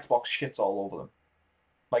 Xbox shits all over them.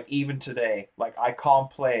 Like, even today, like, I can't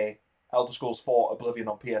play Elder Scrolls 4 Oblivion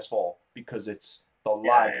on PS4 because the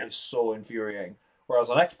lag is so infuriating. Whereas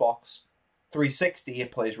on Xbox 360,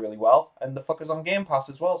 it plays really well, and the fucker's on Game Pass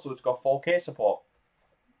as well, so it's got 4K support.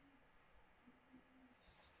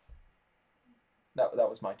 That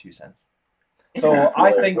was my 2 cents. So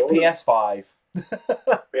I think PS5.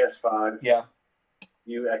 PS5. Yeah.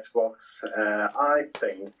 You Xbox. I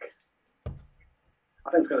think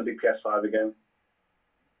it's going to be PS5 again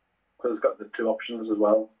because it's got the 2 options as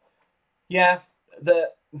well. Yeah.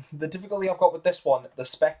 The difficulty I've got with this one, the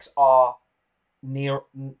specs are near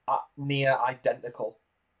identical.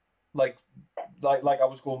 Like I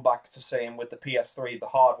was going back to saying with the PS3, the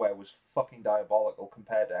hardware was fucking diabolical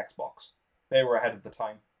compared to Xbox. They were ahead of the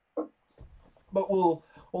time. But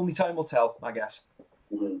only time will tell, I guess.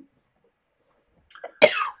 Mm-hmm.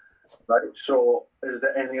 Right, so is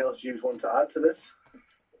there anything else you want to add to this?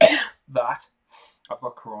 That. I've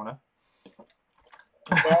got Corona.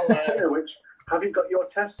 Well, speaking of which, have you got your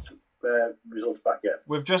test results back yet?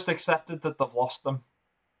 We've just accepted that they've lost them.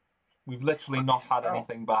 We've literally not had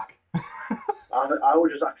anything back. I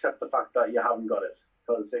would just accept the fact that you haven't got it.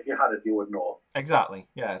 Because if you had it, you would know. Exactly.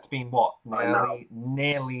 Yeah, it's been what?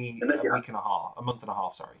 Nearly a week and a half. A month and a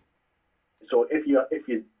half, sorry. So if you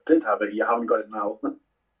did have it, you haven't got it now.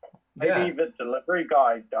 Maybe the delivery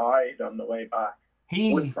guy died on the way back.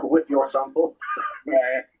 With your sample.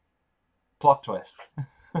 Yeah. Plot twist.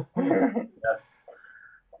 Yeah.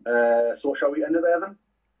 So shall we end it there then?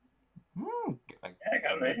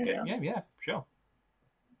 Yeah, sure.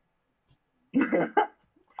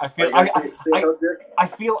 I feel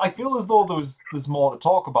as though there's more to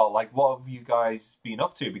talk about. Like, what have you guys been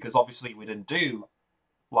up to? Because obviously we didn't do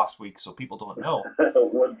last week, so people don't know.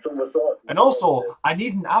 And also, I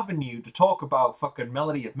need an avenue to talk about fucking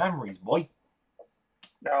Melody of Memories, boy.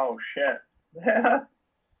 Oh shit. Yeah.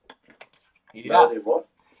 Melody what?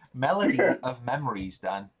 Melody of Memories,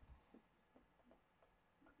 Dan.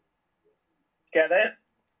 Get it?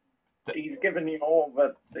 He's given you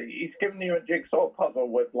he's given you a jigsaw puzzle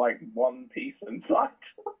with like one piece inside.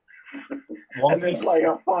 And it's like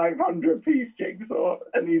a 500-piece jigsaw,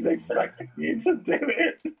 and he's expecting you to do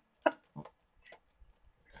it.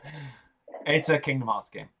 It's a Kingdom Hearts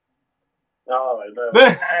game. Oh,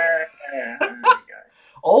 no.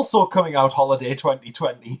 Also coming out holiday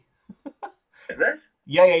 2020. Is it?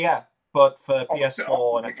 Yeah. But for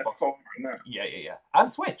PS4 and Xbox. Yeah.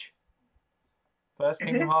 And Switch. First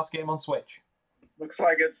Kingdom Hearts game on Switch. Looks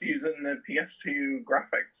like it's using the PS2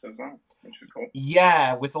 graphics as well, which is cool.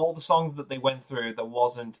 Yeah, with all the songs that they went through, there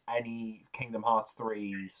wasn't any Kingdom Hearts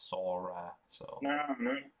 3 Sora. So no.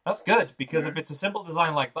 That's good, because if it's a simple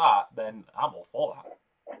design like that, then I'm all for that.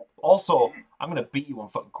 Also, I'm going to beat you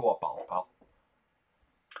on fucking co-op battles, pal.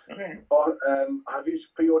 Okay. Have you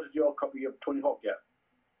pre-ordered your copy of Tony Hawk yet?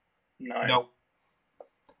 No.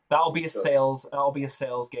 That'll be a sales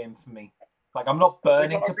game for me. Like, I'm not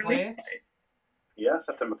burning to play it. Yeah,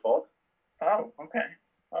 September 4th. Oh, okay.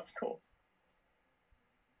 That's cool.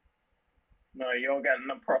 No, you're getting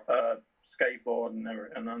a proper skateboard and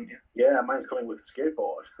everything, aren't you? Yeah, mine's coming with a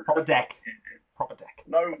skateboard. Proper deck.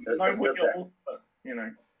 No wheels, but, you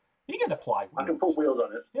know. You can apply wheels. I can put wheels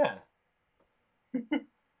on it. Yeah.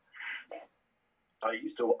 I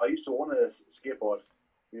used to own a skateboard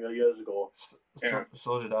years ago.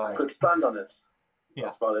 So did I. I could stand on it. Yeah.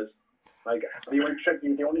 That's about it. Like the only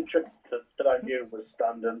trick that I knew was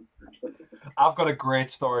standing. I've got a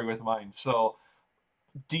great story with mine. So,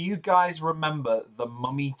 do you guys remember the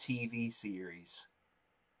Mummy TV series?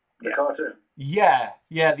 The cartoon? Yeah,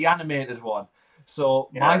 the animated one.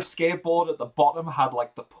 So, my skateboard at the bottom had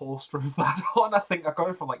like the poster of that on. I think I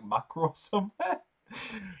got it from like Macro somewhere.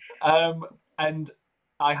 And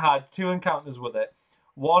I had 2 encounters with it.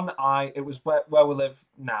 One, it was where we live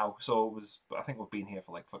now, so it was, I think we've been here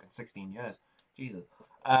for like fucking 16 years. Jesus.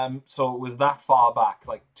 So it was that far back,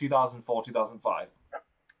 like 2004, 2005.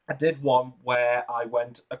 I did one where I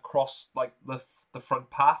went across like the front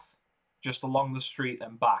path, just along the street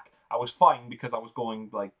and back. I was fine because I was going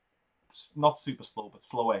like not super slow, but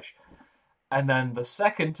slowish. And then the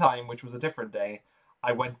second time, which was a different day,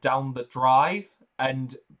 I went down the drive.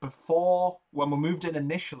 And before, when we moved in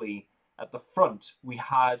initially, at the front, we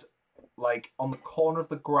had like on the corner of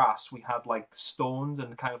the grass, we had like stones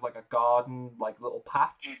and kind of like a garden, like little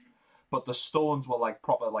patch. But the stones were like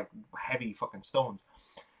proper, like heavy fucking stones.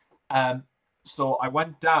 So I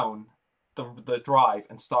went down the drive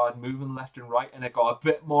and started moving left and right, and it got a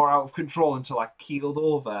bit more out of control until I keeled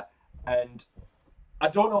over. And I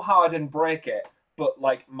don't know how I didn't break it, but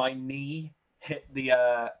like my knee hit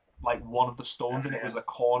the like one of the stones, and it was a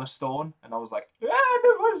cornerstone, and I was like, "Yeah, no,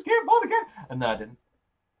 I just skateboard again," and then I didn't.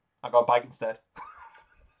 I got a bike instead.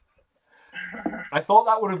 I thought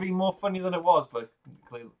that would have been more funny than it was, but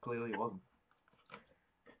clearly it wasn't.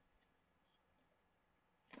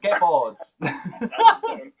 Skateboards.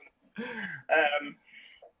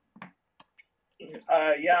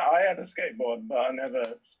 Yeah, I had a skateboard, but I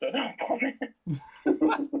never stood up on it.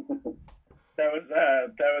 There was a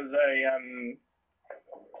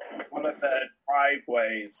one of the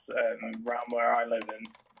driveways around where I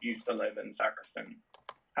used to live in Sacriston,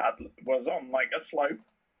 was on like a slope,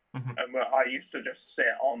 and I used to just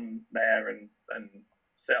sit on there and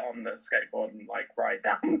sit on the skateboard and like ride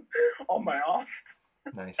down on my arse.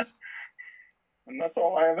 Nice. And that's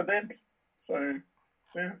all I ever did. So,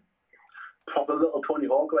 yeah. Proper little Tony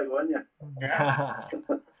Hawk, like, weren't you? Yeah.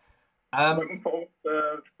 Looking forward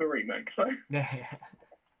to the remake. So. Yeah.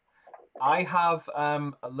 I have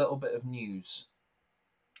a little bit of news.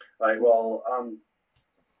 Right, well, I'm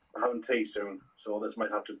having tea soon, so this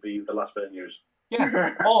might have to be the last bit of news.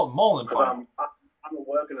 Yeah, more than because fun. I'm at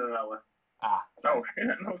work in an hour. Oh,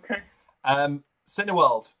 yeah, okay.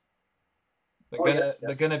 Cineworld. They're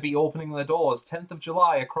Yes. gonna be opening their doors 10th of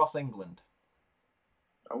July across England.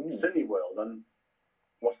 Oh. Cineworld, and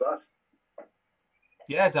what's that?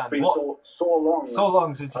 Yeah, Dan. It's been so long. So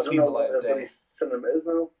long since you've seen the light of day. Cinema is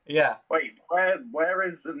now. Yeah. Wait, where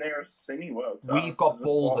is the nearest Cineworld? We've got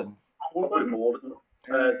Bolden. Bolden.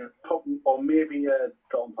 Or maybe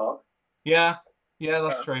Dalton Park. Yeah,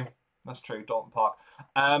 that's true. That's true, Dalton Park.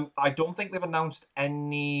 I don't think they've announced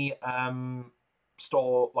any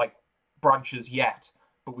store like branches yet,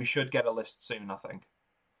 but we should get a list soon, I think.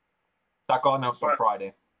 That got announced on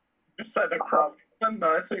Friday. You said across, and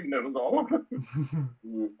I assumed it was all of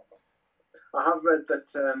them. I have read that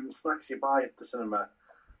snacks you buy at the cinema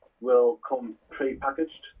will come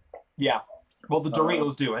pre-packaged. Yeah. Well, the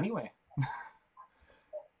Doritos do anyway.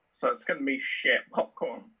 So it's going to be shit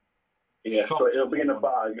popcorn. Yeah, so it'll be in a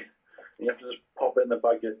bag. You have to just pop it in the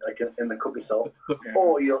bag, like in the cup yourself,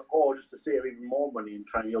 or just to save even more money in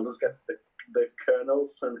time, you'll just get the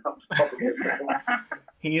kernels and have to pop it in yourself.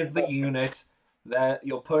 Here's the unit. There,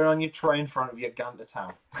 you'll put it on your tray in front of your Gander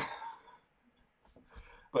Town.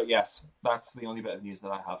 But yes, that's the only bit of news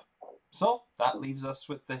that I have. So that leaves us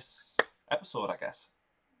with this episode, I guess.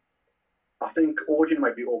 I think Odeon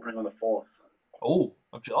might be opening on the 4th. Oh,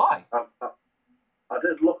 of July. I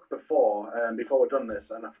did look before we've done this,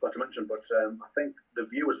 and I forgot to mention, but I think The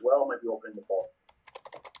View as well might be opening the 4th.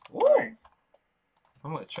 Whoa.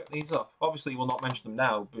 I'm going to check these up. Obviously, we'll not mention them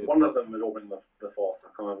now. But one of them is opening the 4th. I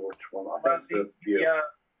can't remember which one. I think it's The View. Yeah,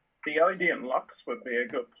 the Odeon Lux would be a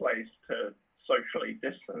good place to socially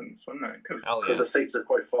distance, wouldn't it? Because the seats are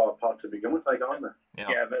quite far apart to begin with, aren't they?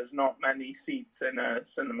 Yeah, there's not many seats in a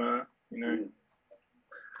cinema, you know.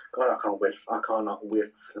 God, I can't wait. I cannot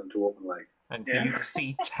wait for them to open, like. And for you to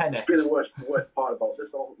see Tenet. It's been the worst part about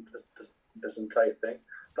this entire thing.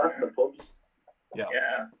 That's the pubs. Yeah.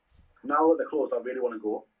 Now that they're closed, I really want to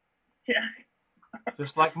go. Yeah.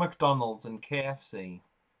 Just like McDonald's and KFC.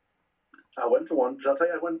 I went to one. Did I tell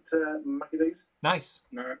you I went to Mackie D's? Nice.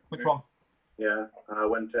 No. Which one? Yeah, I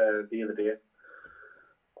went the other day.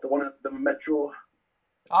 The one at the Metro.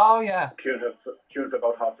 Oh, yeah. Queuing for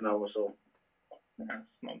about half an hour or so. Yeah,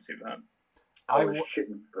 it's not too bad. I was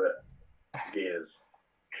shitting for days.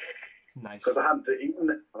 Nice. Because I hadn't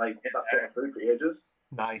eaten like that sort of food for ages.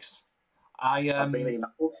 Nice. I've been eating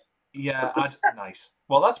apples. Yeah, nice.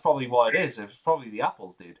 Well, that's probably what it is. It's probably the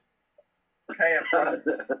apples, dude.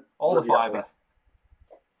 KFC. All the fibre.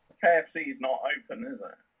 KFC's not open, is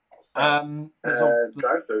it? So,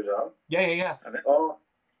 drive-thrus are. Yeah. Oh,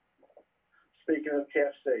 speaking of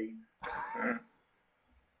KFC.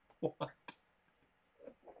 What?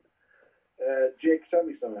 Jake sent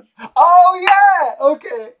me something. Oh, yeah!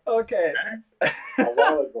 Okay. A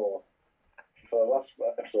while ago, for the last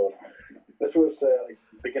episode. This was like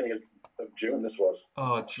beginning of June, this was.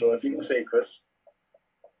 Oh, geez. So if you can see, Chris.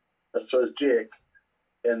 So is Jake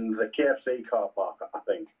in the KFC car park, I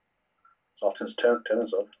think. So I'll just turn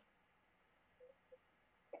us up.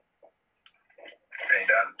 Hey,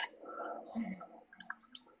 Dan.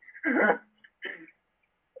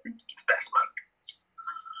 Best man.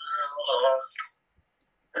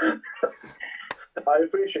 I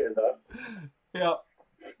appreciate that. Yeah.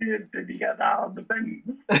 Did you get that on the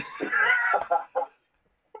bins?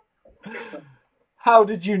 How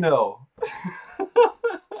did you know?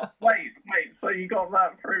 Wait, so you got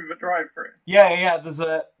that through the drive-thru? Yeah. There's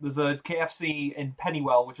a KFC in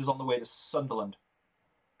Pennywell, which is on the way to Sunderland.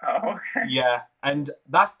 Oh, okay. Yeah, and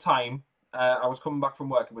that time I was coming back from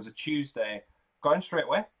work. It was a Tuesday. Got in straight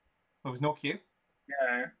away. There was no queue.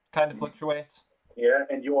 Yeah. Kind of fluctuates. Yeah,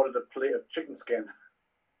 and you ordered a plate of chicken skin.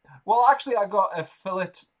 Well, actually, I got a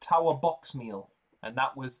fillet tower box meal, and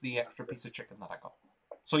that was the extra piece of chicken that I got.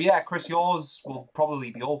 So yeah, Chris, yours will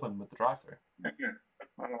probably be open with the drive-thru.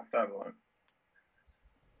 I'll have to have a look.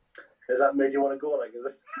 Has that made you want to go? Like, is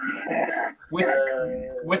it?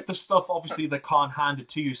 With the stuff, obviously, they can't hand it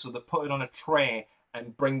to you, so they put it on a tray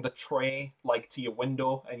and bring the tray like to your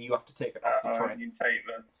window, and you have to take it off the tray. You take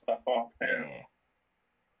the stuff off. Yeah.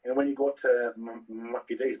 And when you go to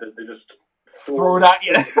Mackie D's, they just throw it at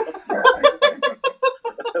you.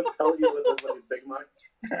 Pelt you with a bloody Big Mac.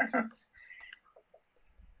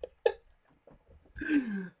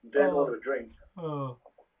 Don't order a drink. Oh.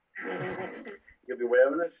 You'll be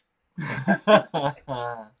wearing it.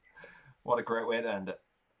 What a great way to end it.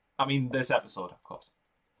 I mean, this episode, of course.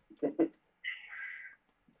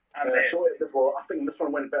 I think this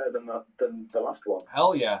one went better than the last one.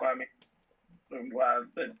 Hell yeah. Well, I mean,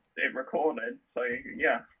 it recorded, so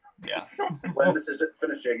yeah. Yeah. When this is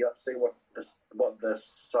finished, you have to see what this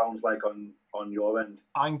sounds like on your end.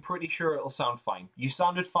 I'm pretty sure it'll sound fine. You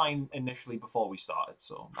sounded fine initially before we started,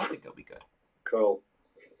 so I think it'll be good. Cool.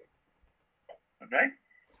 Okay.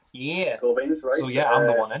 Yeah. Cool beans, right? So yeah, I'm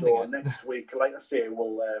the one ending it. Next week, like I say,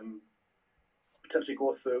 we'll potentially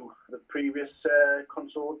go through the previous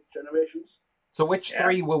console generations. So which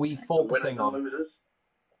three were we focusing on? Losers.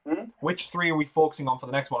 Which three are we focusing on for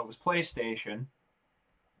the next one? It was PlayStation,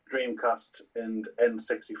 Dreamcast, and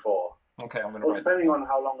N64. Okay, I'm going to. Well, depending on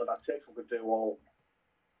how long that takes, we could do all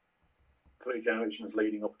 3 generations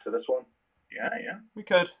leading up to this one. Yeah. We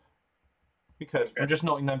could. I'm just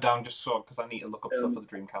noting them down just so because I need to look up stuff for the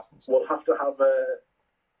Dreamcast and stuff. We'll have to have a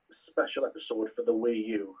special episode for the Wii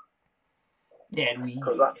U. Yeah,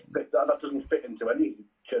 because that doesn't fit into any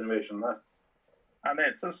generation. That. And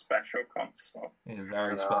it's a special console. It is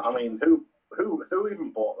very special. I mean, who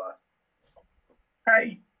even bought that?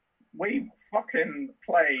 Hey, we fucking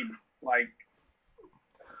played like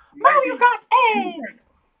Mario Kart 8.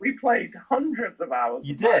 We played hundreds of hours.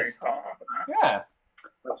 You of did. Mario Kart. Yeah.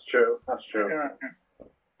 That's true. Yeah.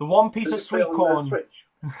 The one piece of sweet corn.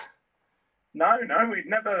 No, we'd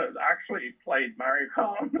never actually played Mario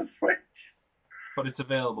Kart on the Switch. But it's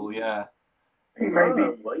available, yeah.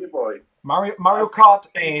 Maybe. Boy. Mario Kart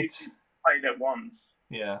 8. Played it once.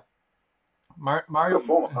 Yeah. Mario.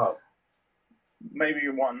 Maybe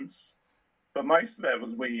once, but most of it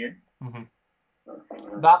was Wii U.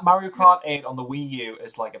 Mm-hmm. That Mario Kart 8 on the Wii U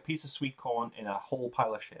is like a piece of sweet corn in a whole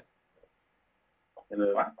pile of shit.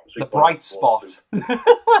 The bright spot.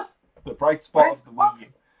 The bright spot of the Wii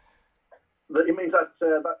U. It means that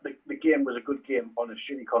the game was a good game on a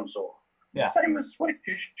shitty console. Yeah. Same as Switch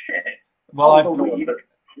is shit. Well, yeah. No.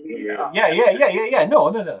 Yeah.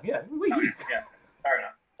 Wii U. Yeah. Fair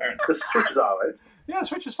enough. The Switch is alright. Yeah, the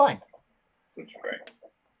Switch is fine. Switch is great.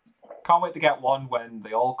 Can't wait to get one when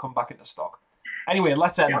they all come back into stock. Anyway,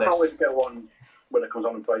 let's end this. I can't wait to get one when it comes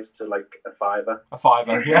on in price to like a $5. A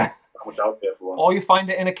 $5, yeah. How much I'll pay for one. Or you find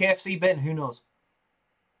it in a KFC bin, who knows?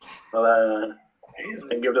 Well,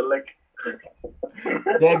 and give it a lick.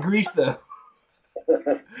 They're greased though.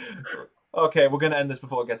 Okay, we're going to end this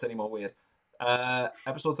before it gets any more weird.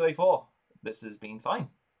 Episode 34. This has been fine.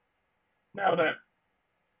 Nailed it.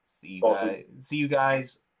 See you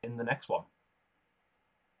guys in the next one.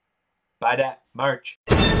 Buy that merch.